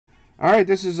All right,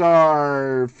 this is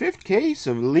our 5th case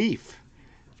of Leaf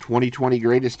 2020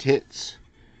 Greatest Hits.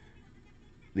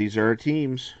 These are our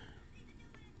teams.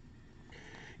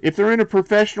 If they're in a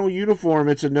professional uniform,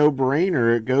 it's a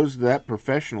no-brainer. It goes to that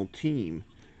professional team.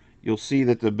 You'll see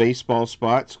that the baseball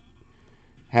spots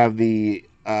have the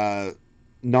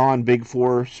non-Big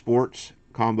Four sports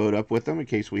comboed up with them in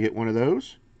case we hit one of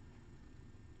those.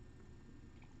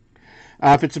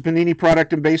 If it's a Panini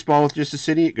product in baseball with just a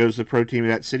city, it goes to the pro team of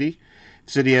that city. If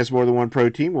the city has more than one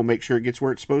pro team, we'll make sure it gets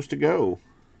where it's supposed to go.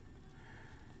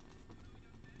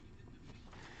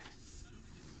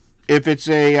 If it's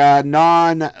a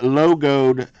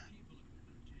non-logoed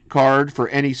card for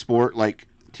any sport, like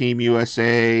Team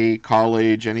USA,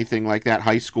 college, anything like that,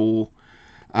 high school,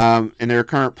 and they're a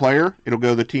current player, it'll go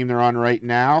to the team they're on right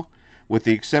now, with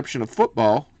the exception of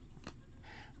football,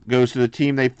 goes to the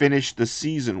team they finished the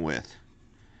season with,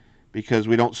 because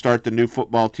we don't start the new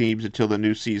football teams until the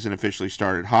new season officially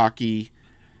started. Hockey,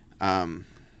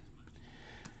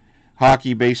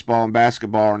 baseball, and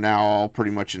basketball are now all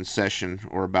pretty much in session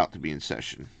or about to be in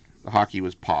session. The hockey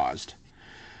was paused.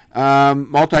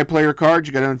 Multiplayer cards,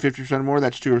 you got to own 50% or more.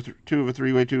 That's two of a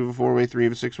 3-way, 2 of a 4-way, 3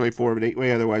 of a 6-way, 4 of an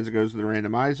 8-way. Otherwise, it goes to the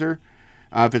randomizer.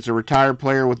 If it's a retired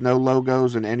player with no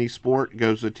logos in any sport, it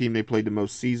goes to the team they played the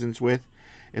most seasons with.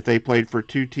 If they played for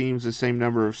 2 teams the same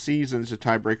number of seasons, the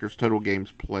tiebreaker's total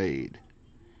games played.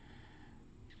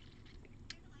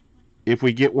 If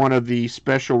we get one of the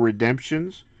special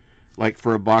redemptions, like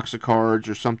for a box of cards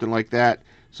or something like that,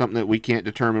 something that we can't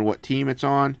determine what team it's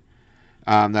on,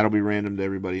 that'll be random to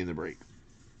everybody in the break.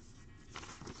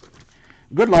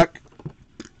 Good luck.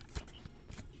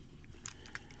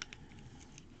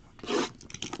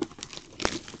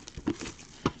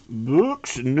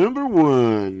 Books number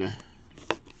 1.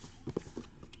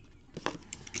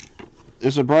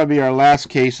 This will probably be our last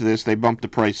case of this. They bumped the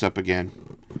price up again.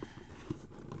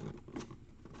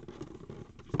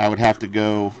 I would have to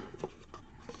go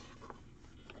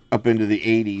up into the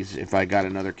 80s if I got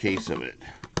another case of it,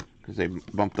 because they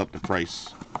bumped up the price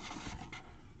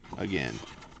again.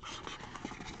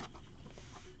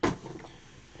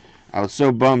 I was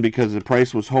so bummed because the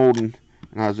price was holding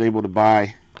and I was able to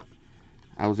buy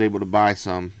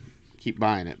some, keep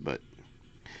buying it, but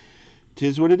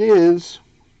 'tis what it is.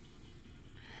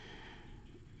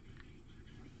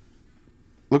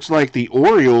 Looks like the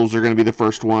Orioles are going to be the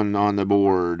first one on the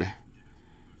board.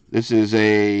 This is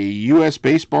a U.S.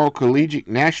 Baseball Collegiate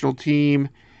National Team,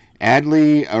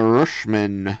 Adley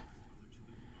Rutschman,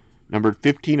 numbered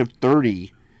 15 of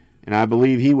 30. And I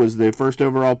believe he was the first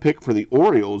overall pick for the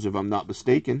Orioles, if I'm not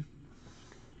mistaken.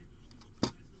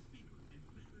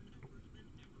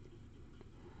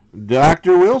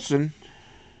 Dr. Wilson.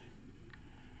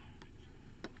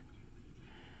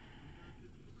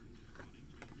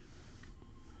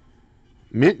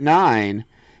 Mint 9.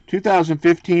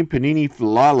 2015 Panini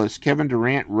Flawless, Kevin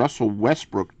Durant, Russell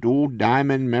Westbrook, Dual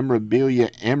Diamond Memorabilia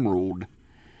Emerald.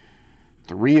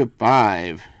 3 of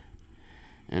 5.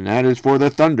 And that is for the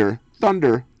Thundercats.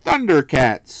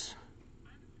 Thundercats.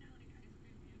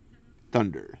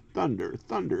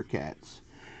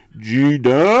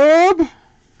 G-Dub.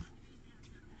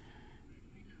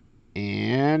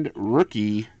 And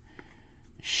rookie,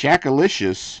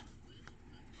 Shakalicious.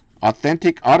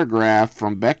 Authentic autograph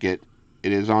from Beckett.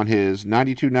 It is on his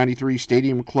 92-93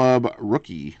 Stadium Club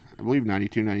rookie. I believe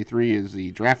 92-93 is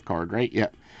the draft card, right?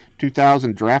 Yep.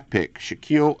 2000 draft pick,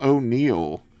 Shaquille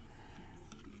O'Neal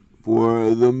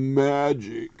for the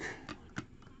Magic.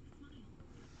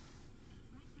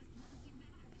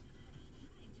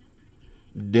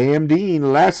 Damn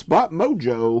Dean, last spot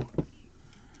mojo.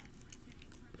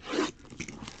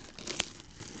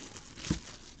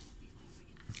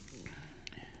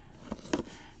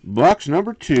 Box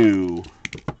number 2.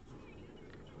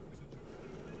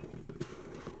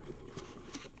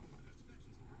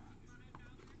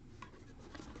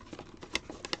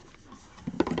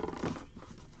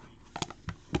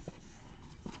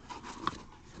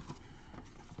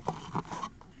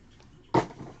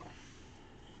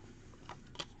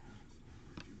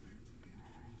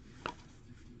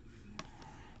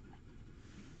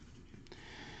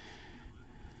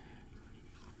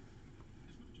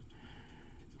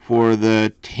 For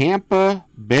the Tampa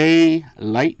Bay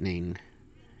Lightning,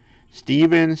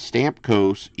 Steven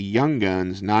Stamkos, Young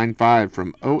Guns, 9.5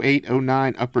 from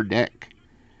 08-09 Upper Deck.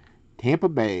 Tampa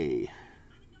Bay.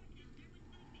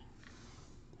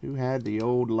 Who had the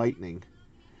old Lightning?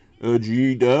 A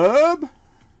G-Dub?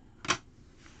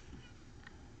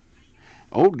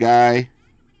 Old guy.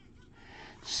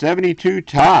 72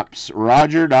 Topps,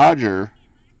 Roger Dodger.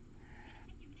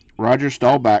 Roger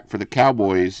Staubach for the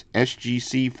Cowboys,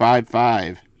 SGC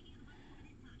 55.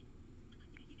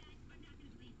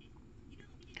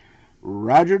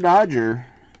 Roger Dodger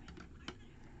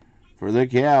for the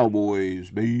Cowboys,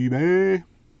 baby.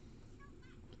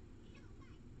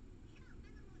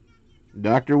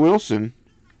 Dr. Wilson.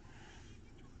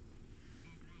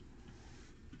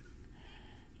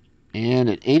 And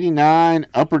at 89,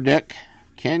 Upper Deck,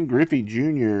 Ken Griffey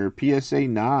Jr., PSA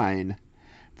 9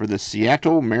 for the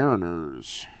Seattle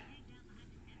Mariners.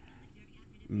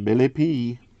 Billy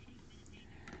P.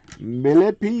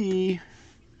 Billy P.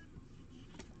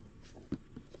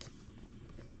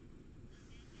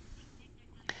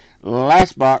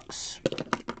 Last box.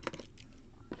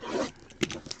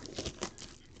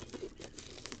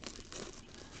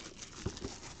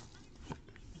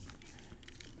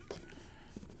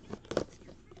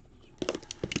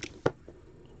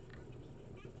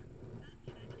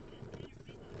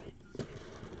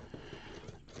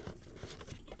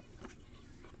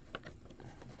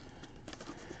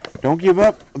 Don't give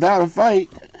up without a fight.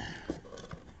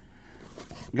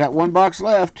 Got one box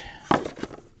left.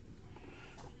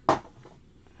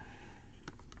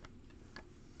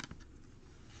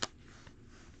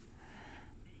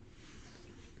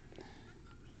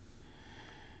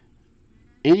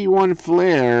 '81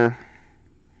 Flair,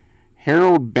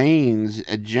 Harold Baines,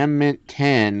 a Gem Mint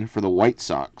 10 for the White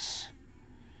Sox.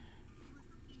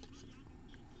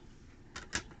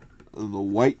 The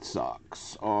White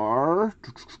Sox are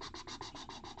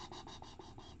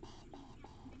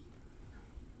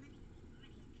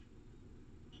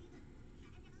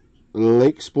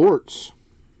Lake Sports.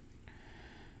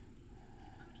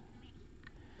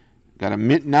 Got a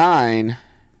Mint 9,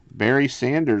 Barry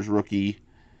Sanders rookie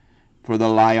for the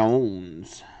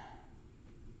Lions.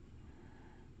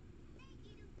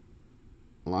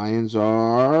 Lions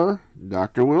are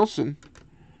Dr. Wilson.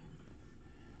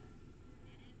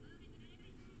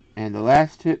 And the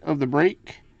last hit of the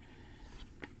break,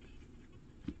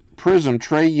 Prism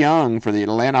Trey Young for the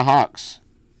Atlanta Hawks.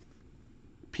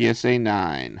 PSA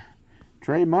 9.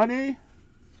 Trey Money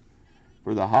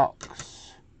for the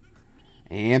Hawks.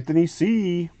 Anthony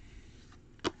C.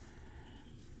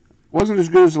 Wasn't as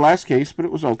good as the last case, but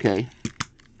it was okay. It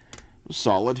was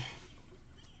solid.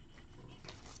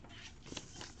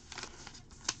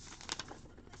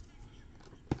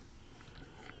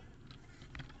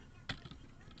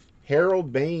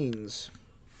 Harold Baines.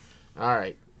 All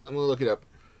right, I'm going to look it up.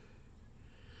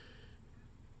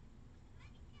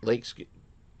 Lake's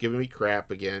giving me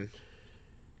crap again.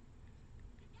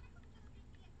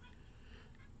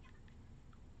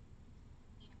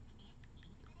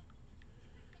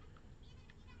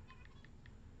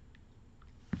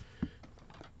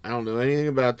 I don't know anything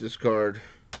about this card.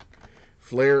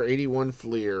 Flair, 81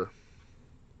 Flair.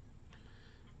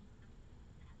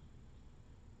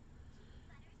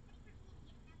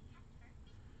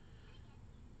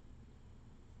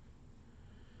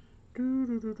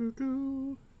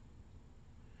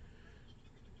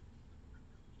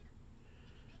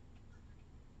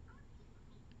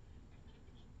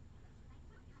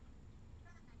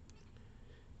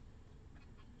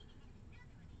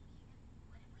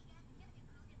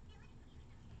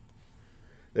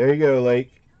 There you go,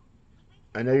 Lake.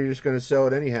 I know you're just going to sell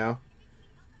it anyhow.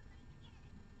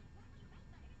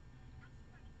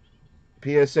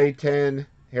 PSA 10,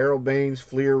 Harold Baines,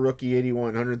 Fleer rookie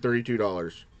 81,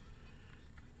 $132.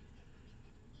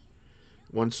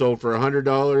 One sold for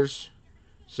 $100,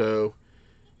 so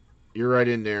you're right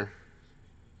in there.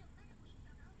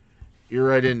 You're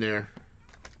right in there.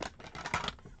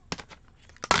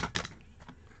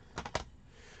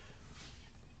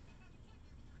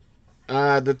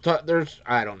 There's,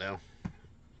 I don't know.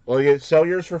 Well, you sell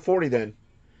yours for 40 then.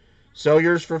 Sell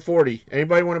yours for 40.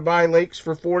 Anybody want to buy Lakes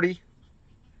for 40?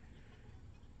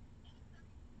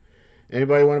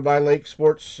 Anybody want to buy Lake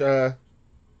Sports?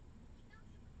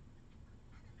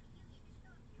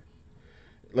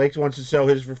 Lakes wants to sell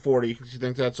his for 40. He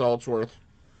thinks that's all it's worth.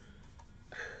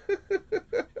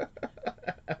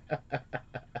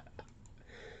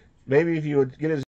 Maybe if you would get his